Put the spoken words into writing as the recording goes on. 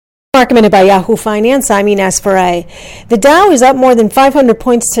Market Minute by Yahoo Finance. I'm Ines Ferre. The Dow is up more than 500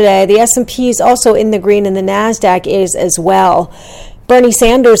 points today. The S&P is also in the green, and the Nasdaq is as well. Bernie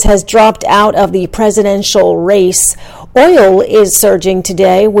Sanders has dropped out of the presidential race. Oil is surging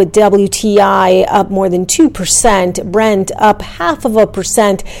today with WTI up more than 2%, Brent up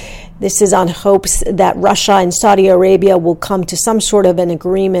 0.5%. This is on hopes that Russia and Saudi Arabia will come to some sort of an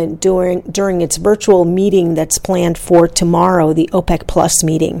agreement during its virtual meeting that's planned for tomorrow, the OPEC Plus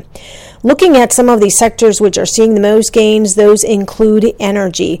meeting. Looking at some of the sectors which are seeing the most gains, those include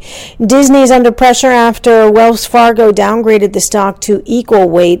energy. Disney is under pressure after Wells Fargo downgraded the stock to equal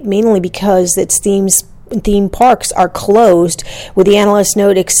weight, mainly because its theme parks are closed, with the analyst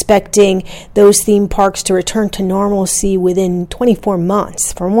note expecting those theme parks to return to normalcy within 24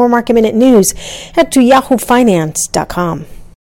 months. For more Market Minute news, head to yahoofinance.com.